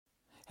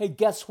Hey,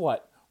 guess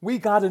what? We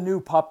got a new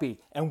puppy,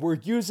 and we're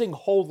using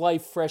Whole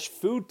Life Fresh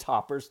food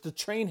toppers to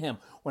train him.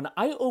 When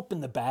I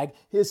open the bag,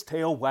 his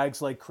tail wags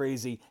like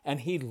crazy, and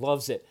he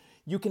loves it.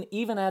 You can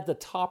even add the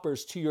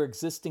toppers to your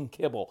existing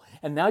kibble.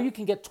 And now you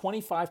can get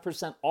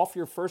 25% off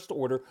your first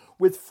order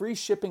with free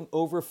shipping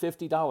over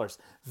 $50.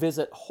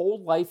 Visit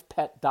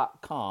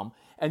wholelifepet.com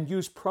and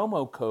use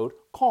promo code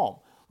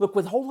CALM. Look,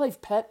 with Whole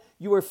Life Pet,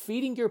 you are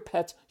feeding your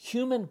pets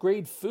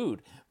human-grade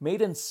food made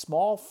in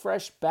small,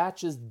 fresh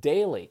batches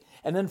daily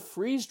and then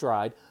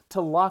freeze-dried to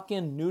lock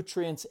in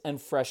nutrients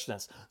and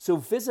freshness. So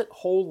visit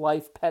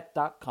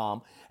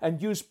wholelifepet.com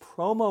and use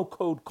promo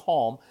code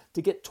CALM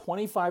to get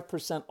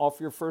 25%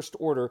 off your first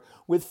order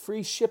with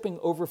free shipping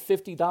over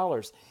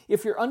 $50.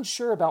 If you're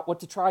unsure about what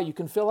to try, you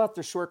can fill out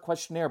the short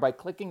questionnaire by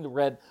clicking the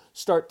red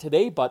Start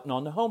Today button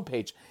on the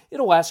homepage.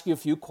 It'll ask you a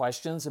few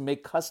questions and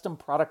make custom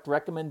product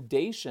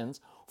recommendations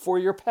for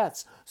your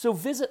pets. So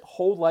visit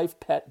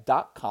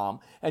wholelifepet.com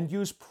and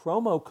use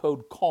promo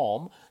code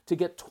CALM to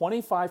get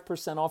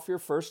 25% off your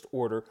first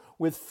order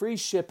with free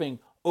shipping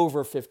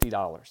over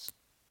 $50.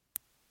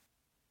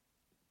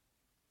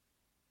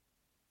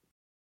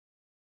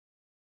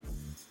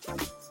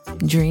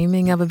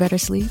 Dreaming of a better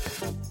sleep?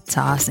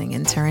 Tossing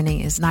and turning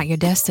is not your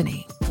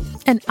destiny.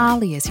 And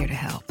Ollie is here to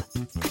help.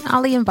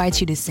 Ollie invites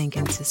you to sink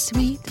into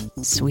sweet,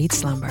 sweet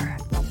slumber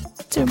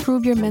to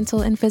improve your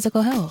mental and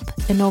physical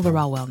health and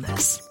overall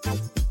wellness.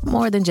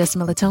 More than just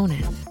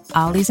melatonin,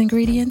 Ollie's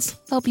ingredients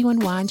help you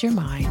unwind your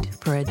mind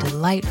for a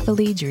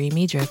delightfully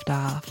dreamy drift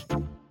off.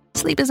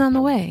 Sleep is on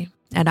the way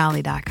at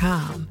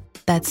Ollie.com.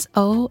 That's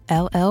OLLY.com.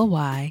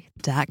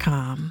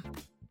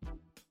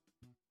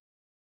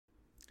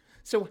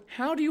 So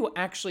how do you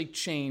actually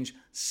change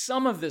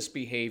some of this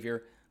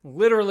behavior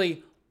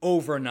literally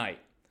overnight?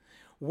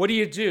 What do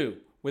you do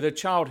with a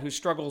child who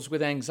struggles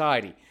with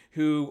anxiety,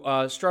 who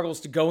struggles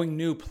to going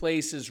new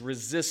places,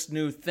 resists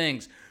new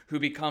things, who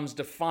becomes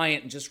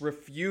defiant and just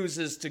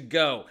refuses to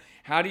go?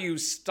 How do you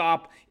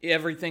stop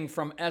everything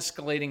from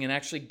escalating and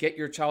actually get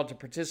your child to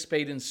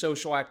participate in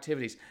social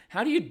activities?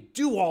 How do you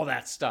do all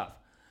that stuff?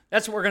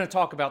 That's what we're going to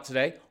talk about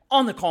today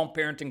on the Calm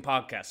Parenting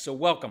Podcast. So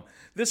welcome.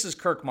 This is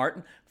Kirk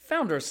Martin,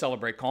 founder of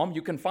Celebrate Calm.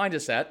 You can find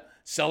us at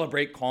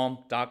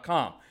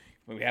celebratecalm.com.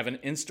 We have an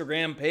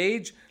Instagram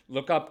page.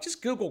 Look up,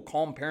 just Google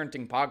Calm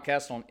Parenting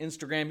Podcast on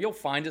Instagram. You'll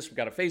find us. We've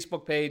got a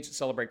Facebook page,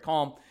 Celebrate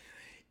Calm.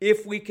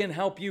 If we can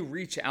help you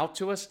reach out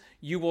to us,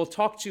 you will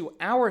talk to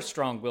our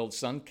strong-willed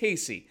son,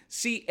 Casey,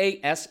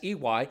 Casey, at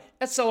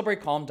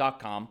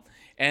celebratecalm.com,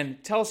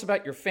 and tell us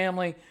about your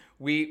family.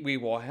 We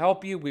will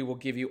help you. We will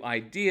give you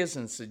ideas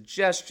and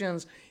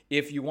suggestions.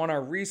 If you want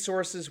our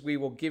resources, we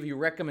will give you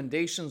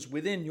recommendations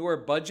within your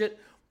budget.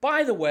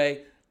 By the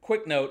way,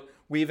 quick note,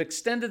 we've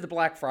extended the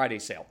Black Friday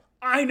sale.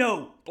 I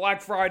know Black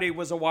Friday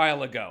was a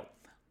while ago.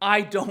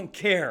 I don't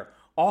care.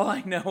 All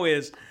I know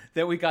is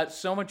that we got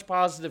so much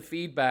positive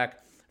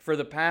feedback for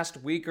the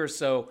past week or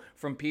so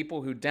from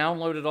people who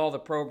downloaded all the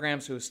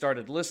programs, who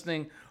started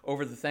listening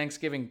over the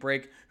Thanksgiving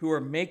break, who are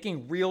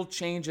making real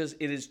changes.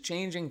 It is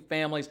changing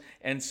families.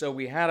 And so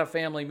we had a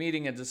family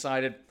meeting and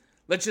decided,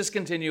 let's just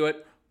continue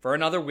it for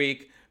another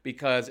week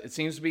because it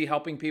seems to be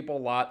helping people a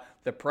lot.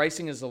 The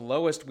pricing is the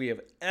lowest we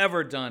have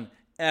ever done,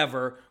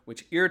 ever,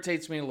 which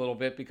irritates me a little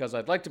bit because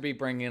I'd like to be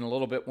bringing in a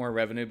little bit more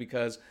revenue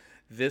because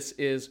this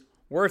is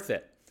worth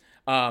it.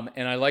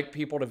 And I like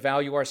people to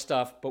value our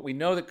stuff, but we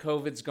know that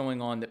COVID's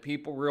going on, that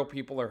real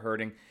people are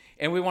hurting,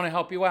 and we want to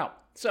help you out.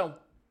 So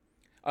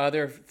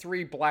there are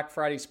 3 Black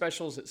Friday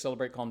specials at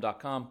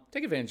celebratecalm.com.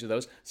 Take advantage of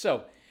those.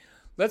 So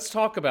let's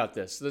talk about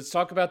this. Let's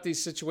talk about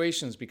these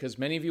situations because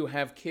many of you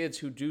have kids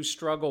who do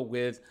struggle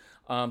with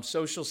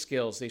social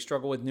skills. They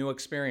struggle with new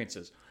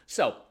experiences.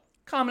 So,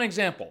 common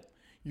example.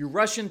 You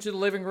rush into the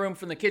living room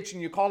from the kitchen.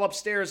 You call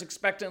upstairs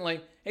expectantly.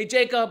 Hey,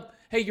 Jacob.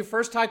 Hey, your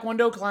first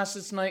Taekwondo class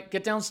this night.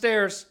 Get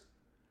downstairs.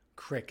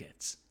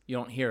 Crickets. You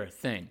don't hear a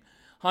thing.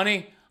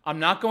 Honey, I'm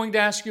not going to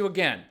ask you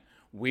again.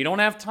 We don't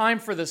have time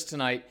for this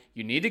tonight.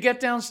 You need to get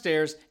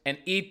downstairs and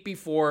eat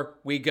before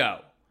we go.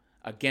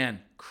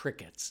 Again,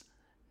 crickets.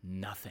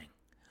 Nothing.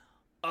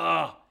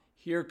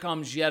 Here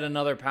comes yet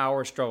another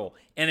power struggle.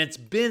 And it's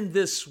been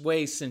this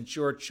way since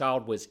your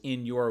child was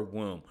in your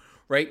womb,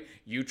 right?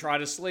 You try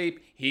to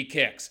sleep, he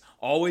kicks,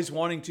 always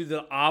wanting to do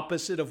the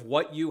opposite of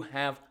what you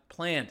have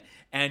planned.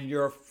 And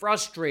you're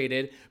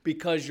frustrated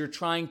because you're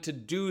trying to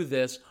do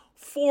this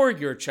for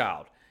your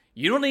child.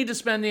 You don't need to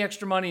spend the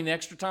extra money and the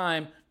extra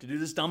time to do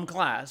this dumb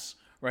class,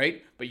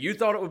 right? But you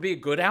thought it would be a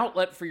good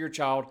outlet for your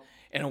child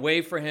and a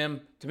way for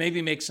him to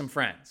maybe make some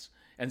friends.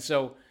 And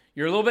so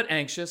you're a little bit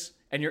anxious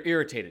and you're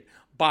irritated.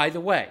 By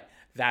the way,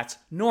 that's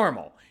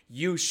normal.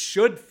 You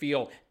should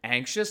feel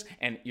anxious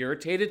and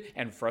irritated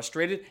and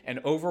frustrated and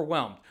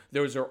overwhelmed.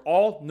 Those are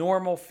all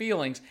normal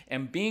feelings,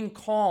 and being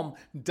calm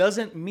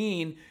doesn't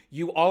mean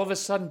you all of a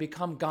sudden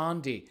become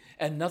Gandhi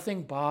and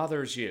nothing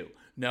bothers you.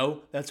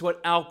 No, that's what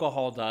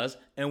alcohol does,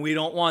 and we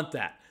don't want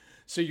that.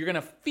 So you're going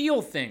to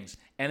feel things,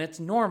 and it's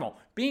normal.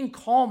 Being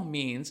calm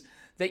means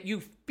that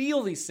you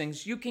feel these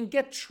things. You can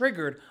get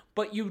triggered,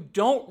 but you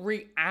don't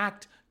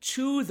react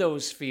to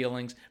those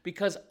feelings,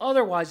 because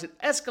otherwise it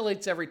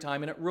escalates every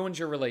time and it ruins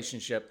your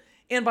relationship.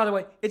 And by the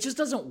way, it just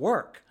doesn't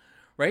work,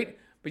 right?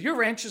 But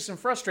you're anxious and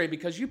frustrated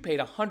because you paid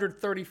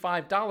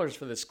 $135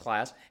 for this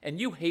class and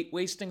you hate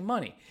wasting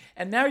money.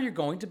 And now you're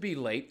going to be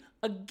late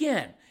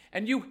again.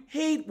 And you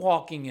hate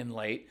walking in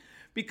late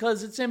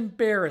because it's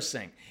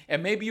embarrassing.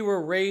 And maybe you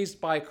were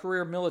raised by a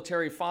career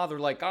military father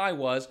like I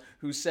was,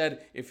 who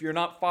said, if you're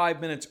not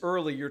 5 minutes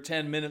early, you're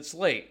 10 minutes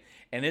late.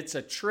 And it's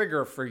a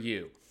trigger for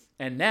you.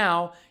 And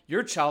now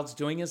your child's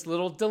doing his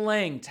little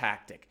delaying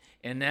tactic,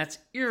 and that's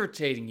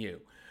irritating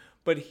you.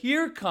 But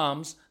here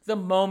comes the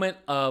moment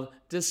of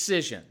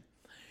decision.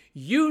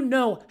 You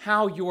know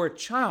how your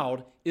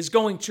child is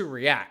going to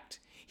react.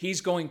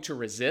 He's going to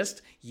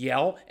resist,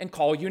 yell, and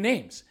call you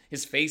names.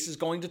 His face is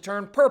going to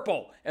turn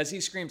purple as he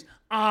screams,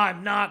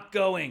 I'm not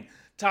going.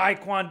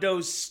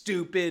 Taekwondo's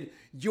stupid.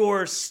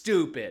 You're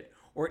stupid.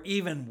 Or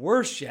even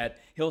worse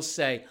yet, he'll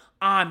say,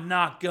 I'm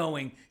not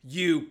going.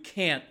 You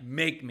can't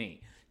make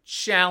me.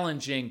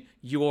 Challenging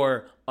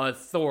your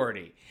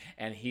authority.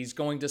 And he's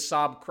going to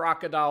sob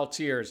crocodile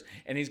tears,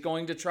 and he's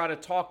going to try to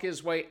talk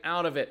his way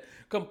out of it,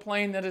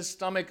 complain that his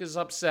stomach is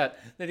upset,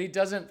 that he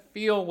doesn't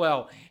feel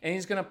well, and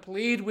he's going to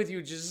plead with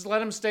you, just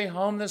let him stay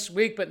home this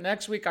week, but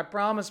next week, I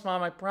promise,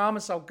 Mom, I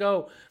promise I'll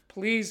go.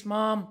 Please,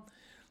 Mom.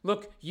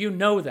 Look, you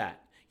know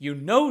that. You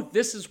know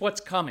this is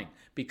what's coming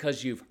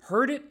because you've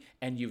heard it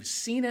and you've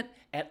seen it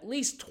at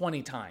least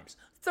 20 times,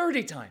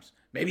 30 times,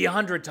 maybe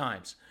 100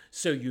 times.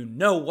 So you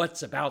know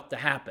what's about to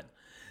happen.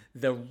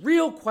 The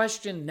real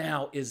question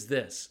now is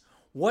this: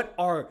 what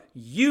are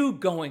you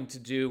going to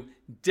do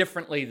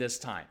differently this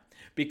time?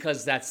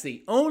 Because that's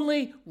the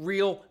only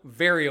real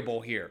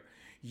variable here.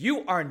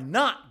 You are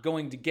not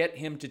going to get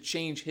him to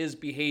change his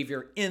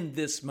behavior in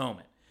this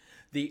moment.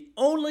 The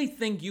only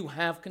thing you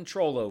have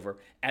control over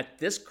at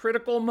this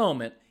critical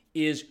moment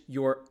is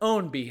your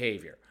own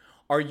behavior.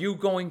 Are you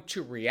going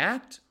to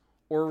react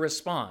or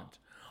respond?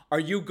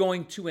 Are you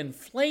going to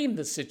inflame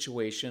the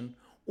situation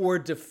or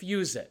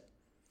diffuse it?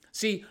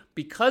 See,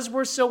 because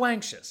we're so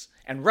anxious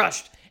and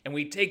rushed and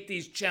we take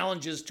these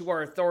challenges to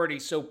our authority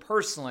so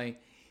personally,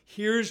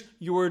 here's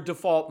your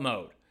default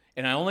mode.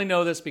 And I only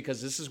know this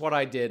because this is what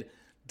I did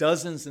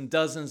dozens and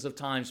dozens of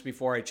times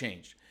before I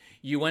changed.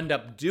 You end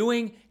up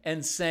doing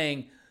and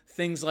saying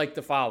things like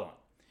the following.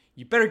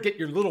 You better get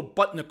your little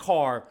butt in the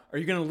car or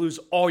you're going to lose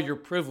all your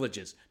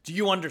privileges. Do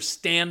you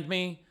understand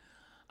me?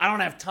 I don't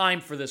have time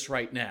for this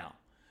right now.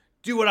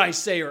 Do what I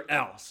say or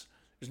else.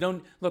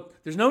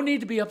 There's no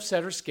need to be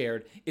upset or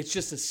scared. It's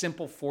just a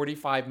simple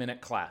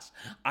 45-minute class.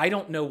 I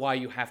don't know why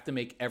you have to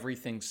make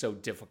everything so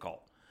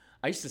difficult.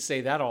 I used to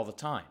say that all the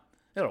time.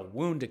 That'll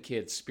wound a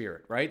kid's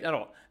spirit, right?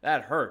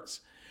 That hurts.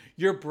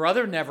 Your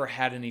brother never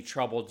had any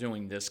trouble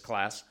doing this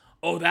class.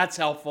 Oh, that's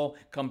helpful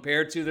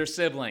compared to their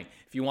sibling.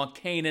 If you want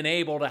Cain and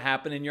Abel to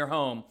happen in your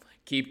home,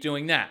 keep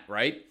doing that,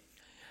 right?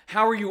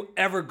 How are you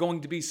ever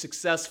going to be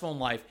successful in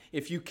life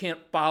if you can't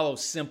follow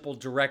simple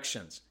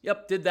directions?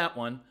 Yep, did that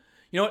one.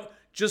 You know what?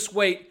 Just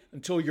wait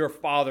until your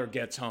father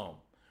gets home,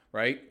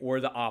 right? Or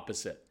the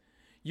opposite.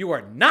 You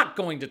are not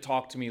going to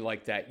talk to me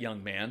like that,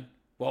 young man.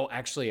 Well,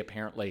 actually,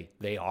 apparently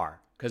they are,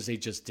 because they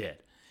just did.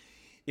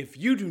 If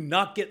you do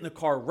not get in the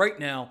car right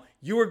now,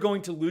 you are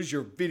going to lose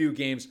your video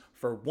games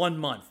for 1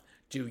 month.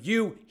 Do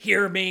you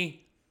hear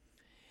me?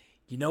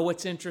 You know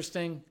what's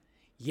interesting?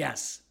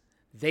 Yes,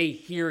 they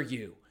hear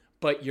you,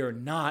 but you're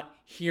not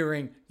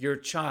hearing your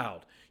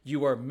child.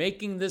 You are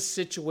making this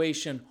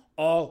situation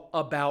all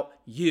about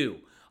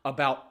you.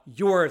 About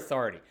your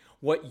authority,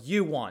 what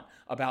you want,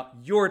 about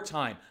your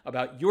time,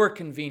 about your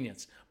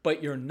convenience,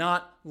 but you're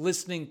not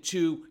listening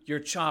to your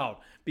child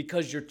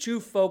because you're too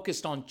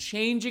focused on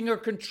changing or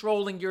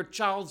controlling your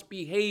child's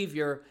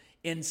behavior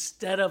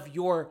instead of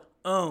your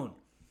own.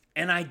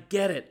 And I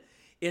get it.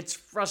 It's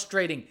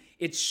frustrating.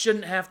 It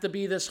shouldn't have to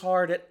be this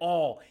hard at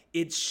all.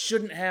 It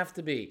shouldn't have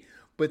to be.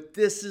 But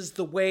this is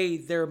the way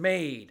they're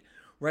made,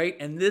 right?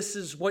 And this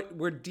is what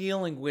we're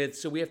dealing with,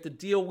 so we have to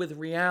deal with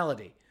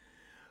reality.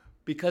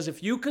 Because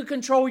if you could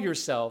control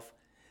yourself,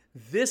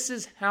 this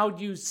is how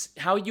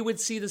you would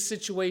see the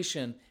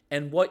situation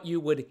and what you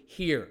would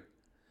hear.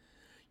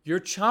 Your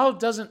child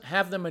doesn't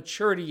have the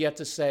maturity yet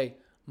to say,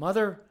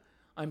 Mother,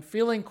 I'm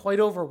feeling quite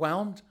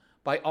overwhelmed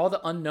by all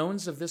the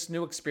unknowns of this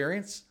new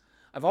experience.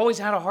 I've always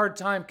had a hard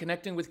time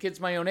connecting with kids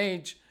my own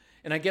age,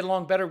 and I get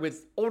along better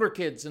with older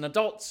kids and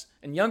adults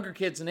and younger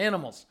kids and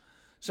animals.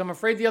 So I'm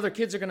afraid the other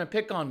kids are going to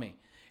pick on me.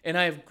 And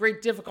I have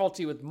great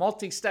difficulty with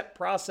multi-step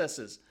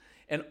processes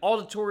and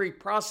auditory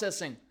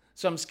processing.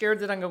 So I'm scared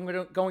that I'm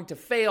going to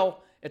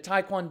fail at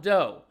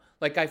Taekwondo,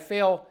 like I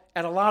fail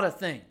at a lot of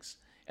things.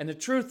 And the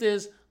truth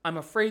is, I'm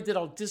afraid that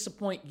I'll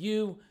disappoint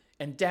you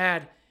and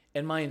Dad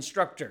and my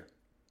instructor.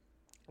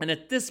 And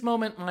at this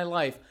moment in my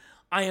life,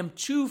 I am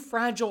too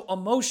fragile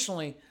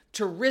emotionally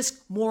to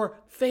risk more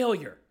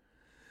failure.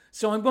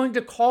 So I'm going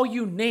to call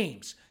you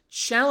names,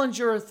 challenge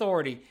your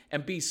authority,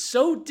 and be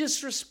so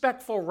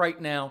disrespectful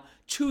right now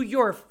to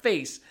your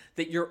face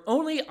that your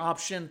only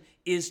option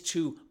is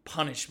to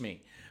punish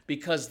me.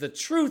 Because the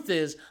truth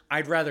is,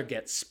 I'd rather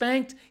get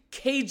spanked,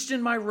 caged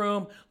in my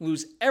room,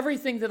 lose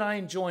everything that I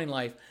enjoy in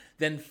life,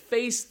 than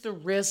face the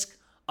risk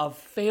of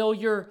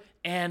failure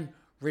and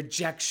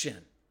rejection.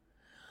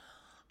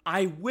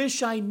 I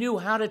wish I knew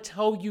how to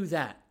tell you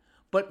that,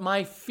 but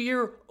my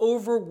fear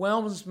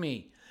overwhelms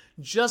me,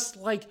 just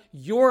like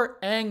your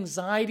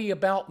anxiety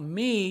about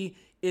me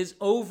is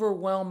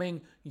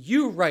overwhelming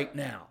you right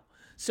now.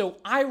 So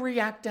I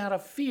react out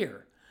of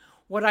fear.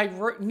 What I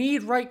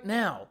need right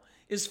now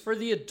is for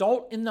the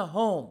adult in the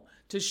home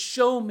to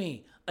show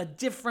me a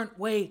different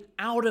way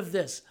out of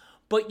this.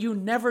 But you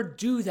never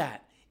do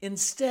that.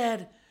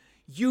 Instead,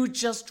 you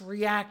just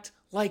react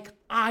like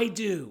I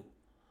do.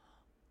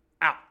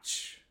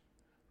 Ouch.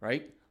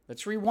 Right?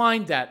 Let's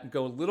rewind that and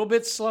go a little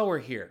bit slower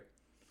here.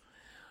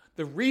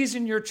 The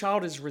reason your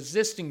child is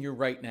resisting you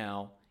right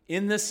now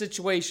in this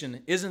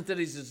situation isn't that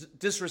he's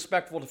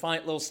disrespectful,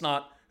 defiant little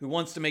snot who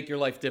wants to make your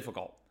life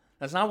difficult.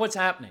 That's not what's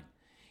happening.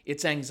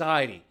 It's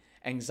anxiety.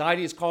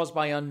 Anxiety is caused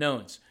by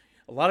unknowns.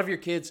 A lot of your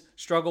kids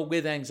struggle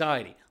with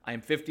anxiety. I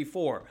am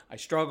 54. I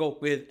struggle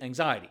with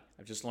anxiety.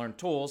 I've just learned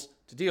tools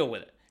to deal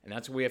with it. And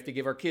that's what we have to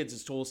give our kids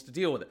is tools to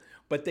deal with it.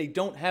 But they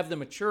don't have the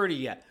maturity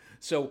yet.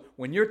 So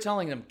when you're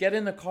telling them, get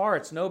in the car,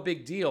 it's no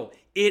big deal,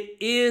 it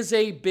is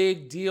a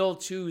big deal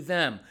to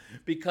them.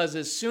 Because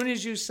as soon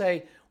as you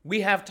say,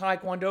 we have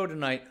Taekwondo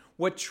tonight,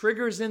 what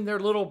triggers in their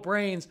little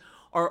brains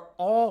are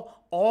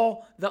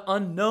all the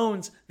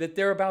unknowns that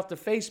they're about to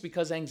face,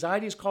 because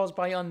anxiety is caused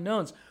by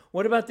unknowns.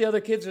 What about the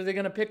other kids? Are they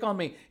going to pick on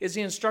me? Is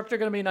the instructor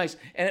going to be nice?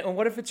 And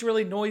what if it's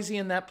really noisy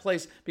in that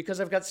place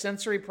because I've got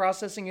sensory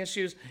processing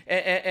issues?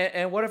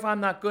 And what if I'm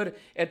not good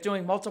at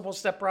doing multiple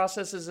step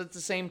processes at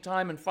the same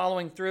time and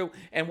following through?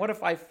 And what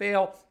if I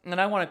fail and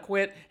I want to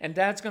quit and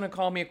dad's going to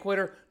call me a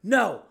quitter?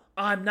 No,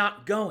 I'm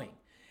not going.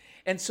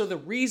 And so the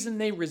reason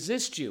they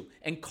resist you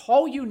and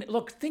call you,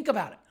 look, think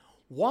about it.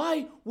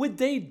 Why would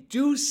they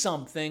do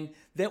something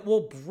that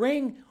will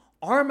bring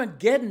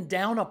Armageddon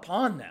down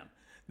upon them?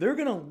 They're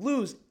going to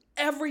lose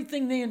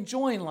everything they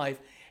enjoy in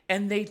life,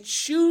 and they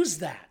choose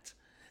that.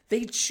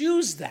 They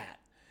choose that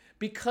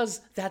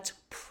because that's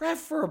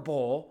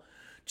preferable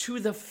to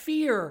the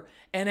fear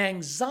and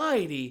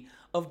anxiety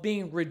of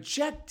being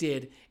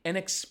rejected and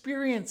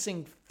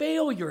experiencing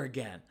failure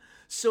again.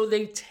 So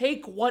they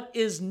take what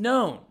is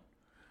known,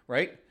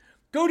 right?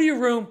 Go to your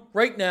room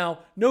right now,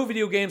 no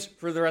video games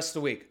for the rest of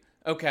the week.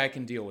 Okay, I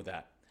can deal with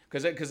that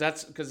because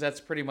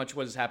that's pretty much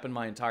what has happened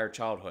my entire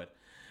childhood.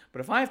 But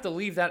if I have to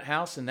leave that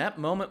house in that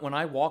moment when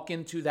I walk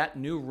into that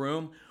new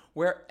room,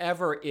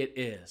 wherever it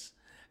is,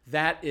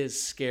 that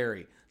is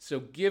scary. So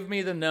give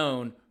me the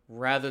known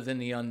rather than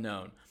the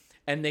unknown.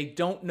 And they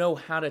don't know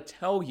how to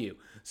tell you.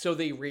 So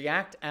they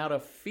react out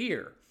of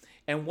fear.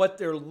 And what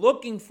they're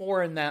looking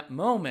for in that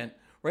moment,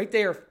 right,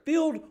 they are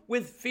filled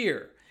with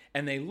fear.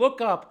 And they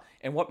look up,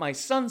 and what my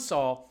son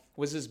saw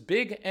was this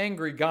big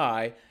angry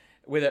guy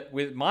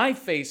with my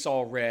face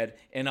all red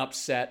and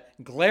upset,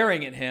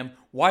 glaring at him.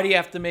 Why do you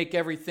have to make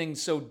everything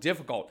so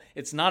difficult?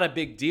 It's not a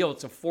big deal.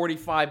 It's a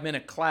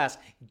 45-minute class.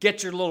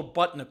 Get your little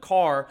butt in the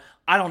car.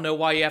 I don't know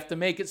why you have to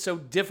make it so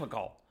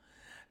difficult.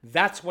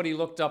 That's what he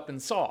looked up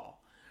and saw,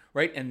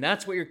 right? And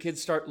that's what your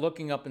kids start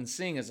looking up and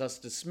seeing, is us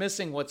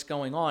dismissing what's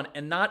going on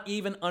and not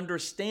even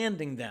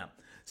understanding them.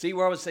 See,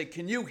 where I would say,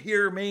 can you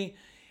hear me?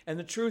 And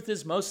the truth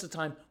is, most of the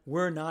time,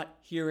 we're not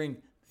hearing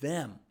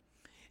them.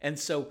 And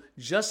so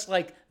just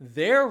like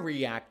they're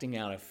reacting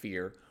out of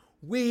fear,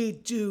 we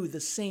do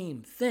the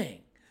same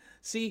thing.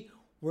 See,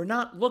 we're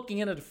not looking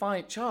at a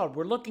defiant child.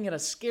 We're looking at a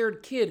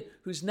scared kid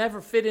who's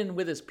never fit in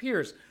with his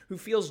peers, who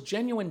feels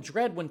genuine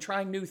dread when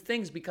trying new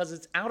things because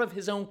it's out of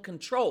his own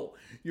control.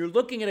 You're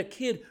looking at a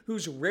kid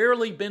who's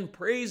rarely been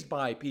praised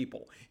by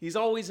people. He's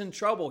always in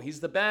trouble. He's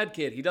the bad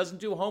kid. He doesn't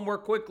do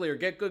homework quickly or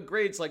get good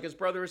grades like his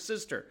brother or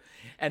sister.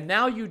 And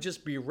now you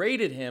just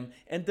berated him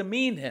and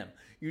demeaned him.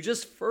 You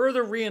just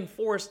further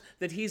reinforced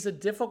that he's a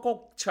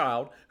difficult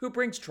child who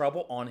brings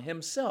trouble on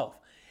himself.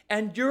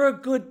 And you're a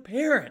good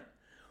parent,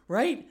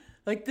 right?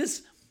 Like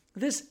this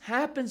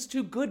happens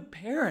to good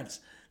parents.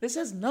 This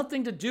has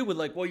nothing to do with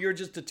like, well, you're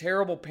just a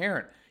terrible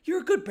parent.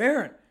 You're a good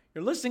parent.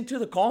 You're listening to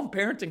the Calm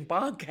Parenting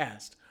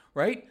podcast,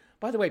 right?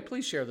 By the way,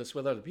 please share this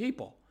with other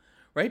people,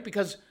 right?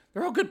 Because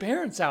they're all good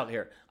parents out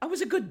here. I was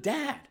a good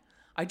dad.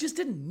 I just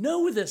didn't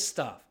know this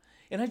stuff.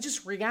 And I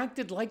just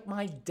reacted like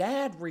my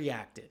dad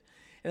reacted.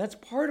 And that's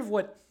part of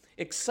what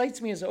excites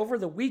me is over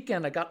the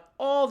weekend, I got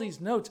all these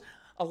notes,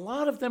 a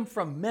lot of them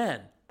from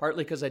men,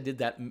 partly because I did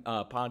that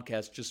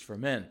podcast just for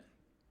men.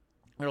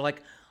 They're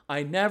like,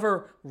 I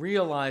never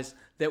realized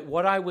that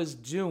what I was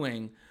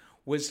doing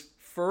was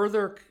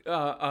further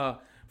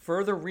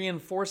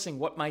reinforcing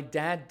what my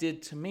dad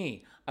did to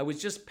me. I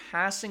was just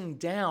passing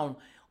down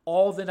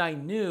all that I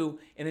knew,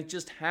 and it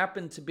just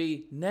happened to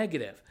be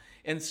negative.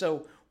 And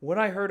so what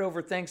I heard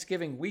over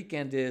Thanksgiving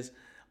weekend is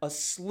a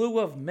slew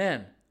of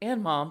men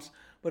and moms,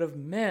 but of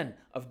men,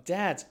 of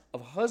dads,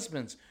 of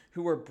husbands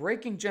who are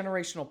breaking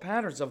generational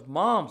patterns, of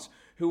moms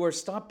who are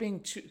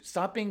stopping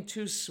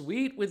too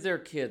sweet with their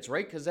kids,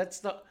 right? Because that's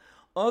the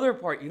other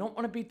part, you don't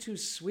want to be too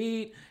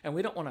sweet, and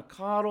we don't want to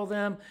coddle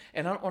them,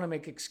 and I don't want to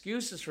make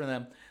excuses for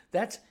them.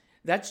 That's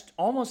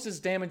almost as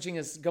damaging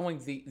as going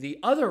the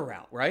other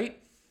route,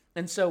 right?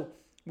 And so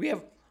we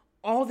have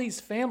all these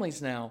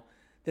families now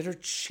that are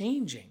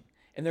changing,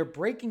 and they're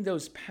breaking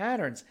those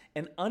patterns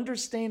and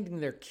understanding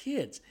their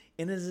kids.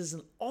 And it is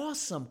an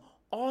awesome,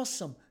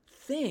 awesome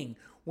thing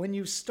when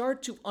you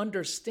start to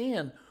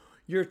understand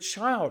your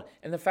child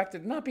and the fact that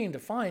they're not being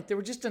defiant, they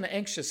were just an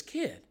anxious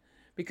kid.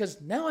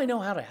 Because now I know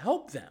how to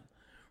help them,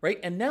 right?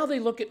 And now they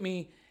look at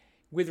me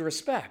with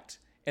respect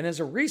and as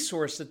a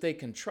resource that they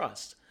can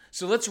trust.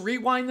 So let's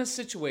rewind this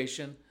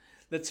situation.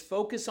 Let's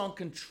focus on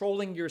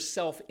controlling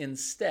yourself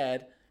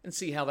instead and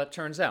see how that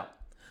turns out.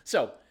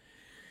 So,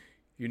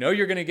 you know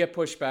you're going to get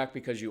pushback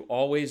because you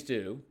always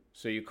do.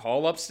 So you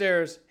call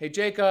upstairs, hey,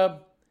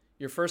 Jacob,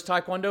 your first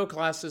Taekwondo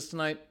class is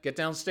tonight. Get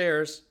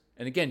downstairs.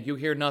 And again, you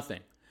hear nothing.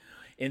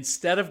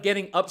 Instead of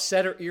getting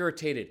upset or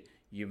irritated,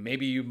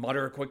 maybe you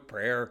mutter a quick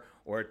prayer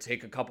or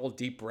take a couple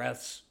deep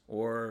breaths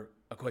or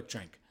a quick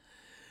drink.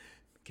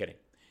 Kidding.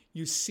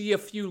 You see a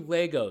few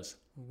Legos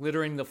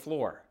littering the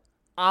floor.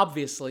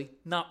 Obviously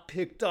not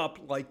picked up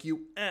like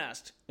you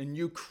asked, and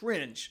you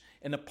cringe.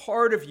 And a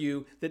part of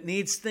you that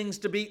needs things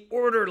to be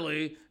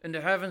orderly and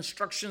to have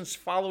instructions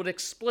followed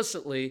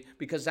explicitly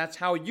because that's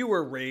how you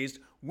were raised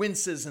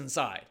winces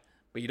inside.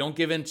 But you don't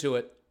give in to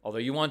it, although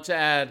you want to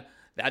add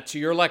that to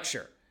your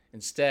lecture.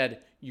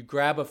 Instead, you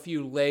grab a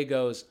few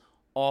Legos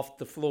off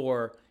the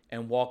floor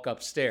and walk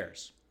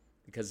upstairs,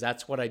 because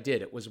that's what I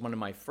did. It was one of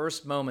my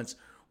first moments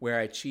where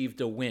I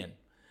achieved a win,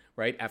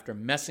 right? After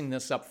messing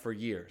this up for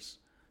years.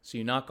 So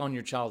you knock on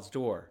your child's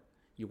door,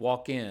 you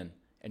walk in,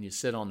 and you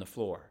sit on the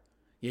floor.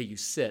 Yeah, you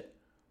sit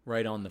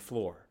right on the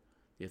floor.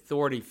 The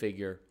authority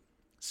figure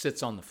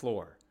sits on the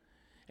floor,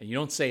 and you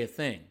don't say a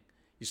thing.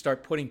 You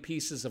start putting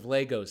pieces of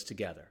Legos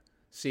together.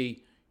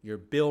 See, you're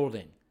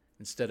building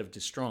instead of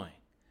destroying.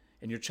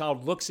 And your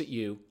child looks at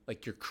you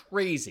like you're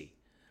crazy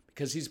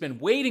because he's been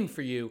waiting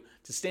for you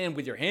to stand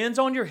with your hands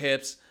on your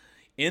hips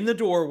in the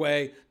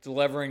doorway,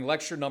 delivering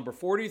lecture number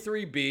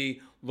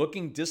 43B,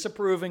 looking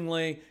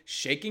disapprovingly,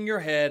 shaking your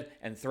head,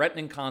 and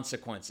threatening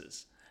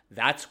consequences.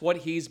 That's what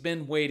he's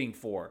been waiting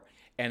for.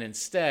 And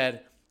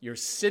instead, you're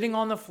sitting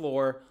on the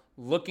floor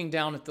looking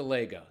down at the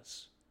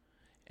Legos.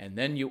 And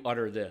then you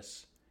utter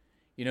this.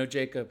 You know,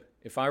 Jacob,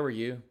 if I were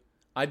you,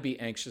 I'd be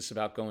anxious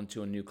about going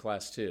to a new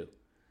class too.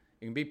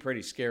 It can be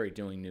pretty scary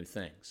doing new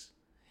things.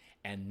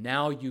 And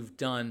now you've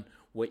done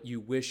what you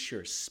wish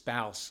your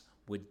spouse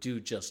would do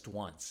just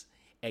once.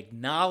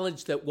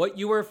 Acknowledge that what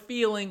you are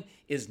feeling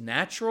is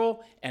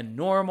natural and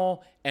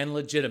normal and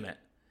legitimate,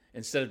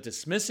 instead of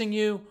dismissing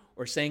you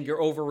or saying you're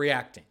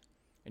overreacting.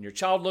 And your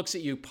child looks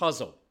at you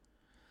puzzled.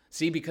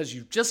 See, because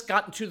you've just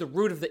gotten to the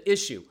root of the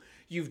issue.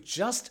 You've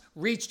just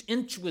reached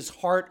into his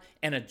heart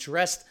and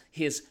addressed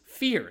his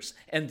fears.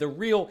 And the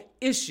real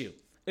issue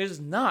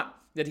is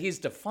not that he's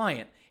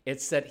defiant,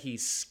 it's that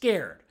he's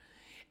scared.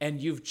 And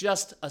you've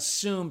just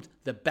assumed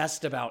the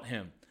best about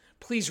him.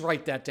 Please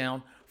write that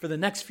down for the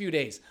next few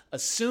days.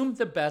 Assume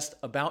the best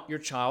about your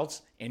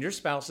child's and your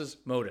spouse's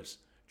motives.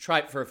 Try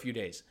it for a few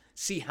days.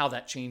 See how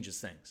that changes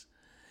things.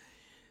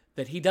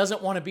 That he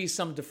doesn't want to be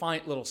some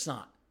defiant little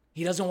snot.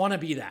 He doesn't want to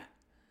be that.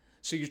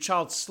 So your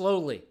child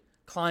slowly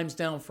climbs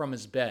down from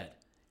his bed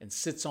and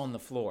sits on the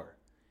floor.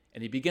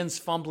 And he begins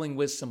fumbling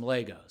with some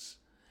Legos.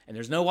 And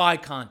there's no eye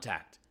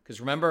contact. Because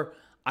remember,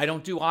 I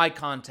don't do eye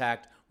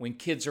contact when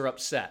kids are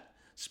upset,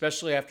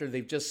 especially after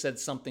they've just said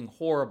something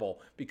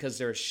horrible because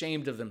they're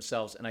ashamed of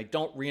themselves, and I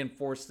don't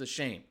reinforce the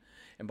shame.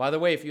 And by the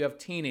way, if you have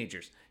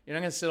teenagers, you're not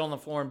going to sit on the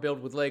floor and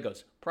build with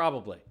Legos,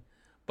 probably.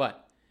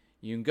 But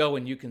you can go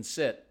and you can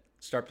sit,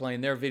 start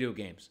playing their video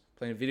games,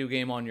 playing a video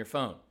game on your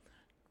phone,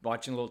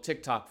 watching little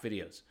TikTok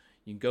videos.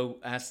 You can go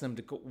ask them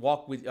to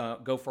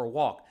go for a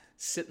walk,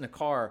 sit in the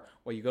car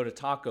while you go to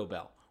Taco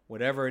Bell,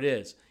 whatever it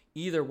is.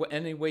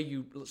 Any way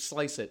you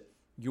slice it,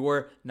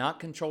 you're not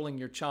controlling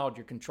your child,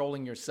 you're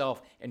controlling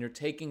yourself, and you're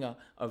taking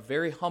a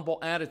very humble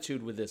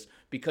attitude with this,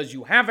 because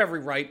you have every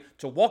right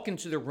to walk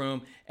into the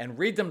room and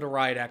read them the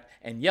riot act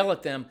and yell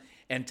at them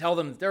and tell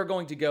them that they're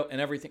going to go and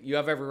everything. You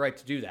have every right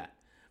to do that.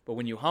 But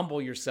when you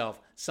humble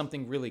yourself,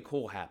 something really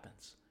cool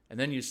happens. And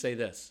then you say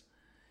this,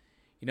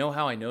 you know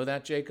how I know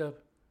that, Jacob?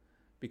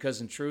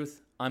 Because in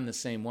truth, I'm the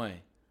same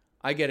way.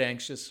 I get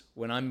anxious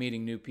when I'm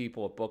meeting new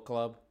people at book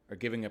club or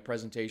giving a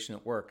presentation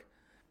at work.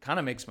 Kind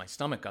of makes my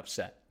stomach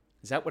upset.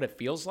 Is that what it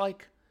feels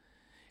like?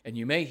 And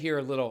you may hear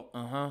a little,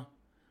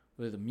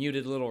 with a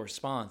muted little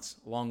response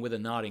along with a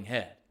nodding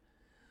head.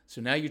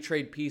 So now you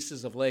trade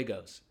pieces of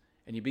Legos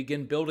and you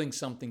begin building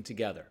something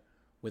together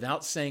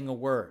without saying a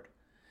word.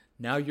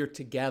 Now you're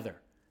together,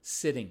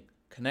 sitting,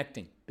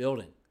 connecting,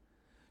 building.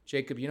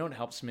 Jacob, you know what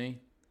helps me?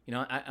 You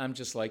know, I'm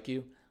just like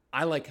you.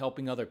 I like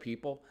helping other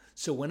people.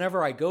 So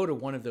whenever I go to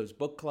one of those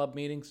book club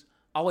meetings,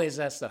 I always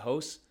ask the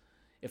host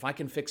if I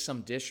can fix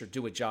some dish or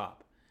do a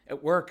job.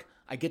 At work,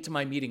 I get to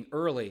my meeting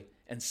early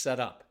and set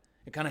up.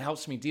 It kind of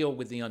helps me deal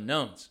with the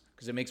unknowns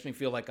because it makes me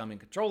feel like I'm in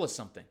control of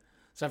something.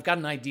 So I've got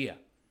an idea.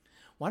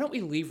 Why don't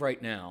we leave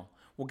right now?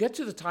 will get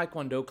to the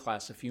Taekwondo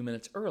class a few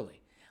minutes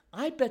early.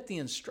 I bet the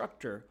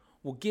instructor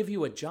will give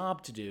you a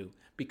job to do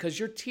because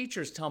your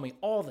teachers tell me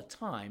all the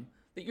time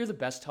that you're the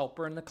best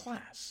helper in the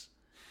class.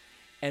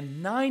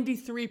 And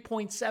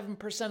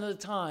 93.7% of the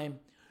time,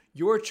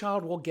 your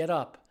child will get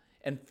up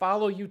and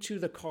follow you to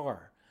the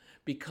car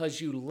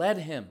because you led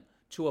him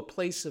to a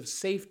place of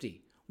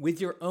safety with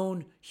your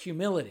own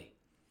humility.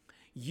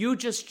 You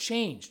just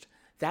changed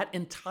that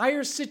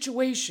entire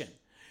situation.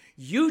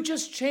 You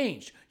just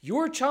changed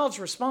your child's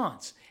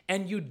response,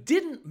 and you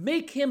didn't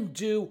make him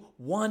do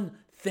one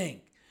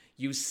thing.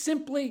 You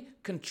simply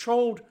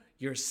controlled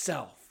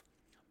yourself.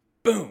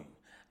 Boom.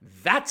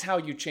 That's how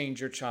you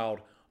change your child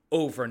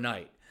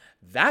overnight.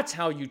 That's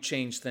how you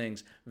change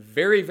things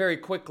very, very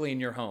quickly in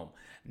your home.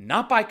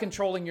 Not by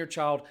controlling your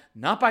child,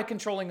 not by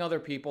controlling other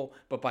people,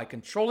 but by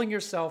controlling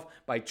yourself,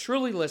 by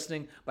truly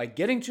listening, by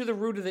getting to the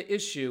root of the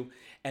issue.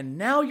 And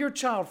now your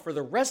child, for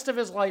the rest of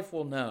his life,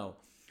 will know,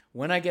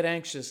 when I get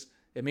anxious,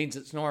 it means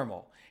it's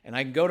normal. And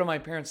I can go to my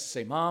parents and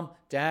say, Mom,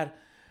 Dad,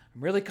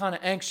 I'm really kind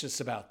of anxious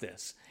about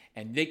this.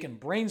 And they can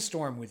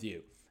brainstorm with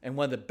you. And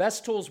one of the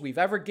best tools we've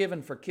ever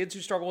given for kids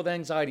who struggle with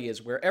anxiety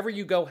is wherever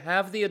you go,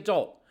 have the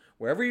adult.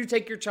 Wherever you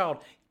take your child,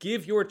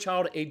 give your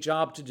child a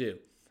job to do.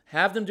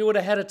 Have them do it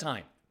ahead of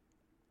time.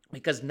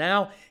 Because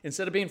now,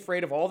 instead of being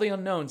afraid of all the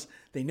unknowns,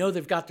 they know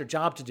they've got their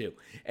job to do.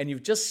 And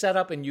you've just set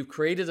up and you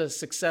created a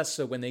success.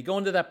 So when they go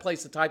into that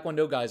place, the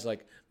Taekwondo guy's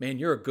like, man,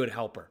 you're a good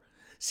helper.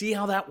 See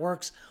how that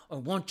works? I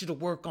want you to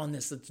work on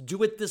this. Let's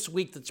do it this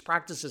week. Let's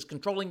practice this.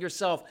 Controlling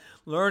yourself,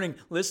 learning,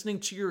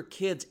 listening to your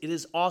kids. It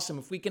is awesome.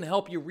 If we can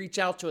help you, reach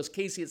out to us,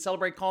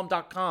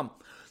 Casey@CelebrateCalm.com.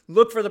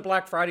 Look for the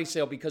Black Friday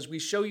sale because we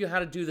show you how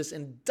to do this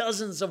in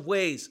dozens of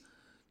ways.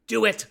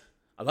 Do it.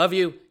 I love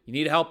you. You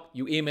need help?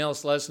 You email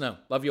us. Let us know.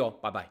 Love you all.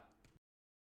 Bye-bye.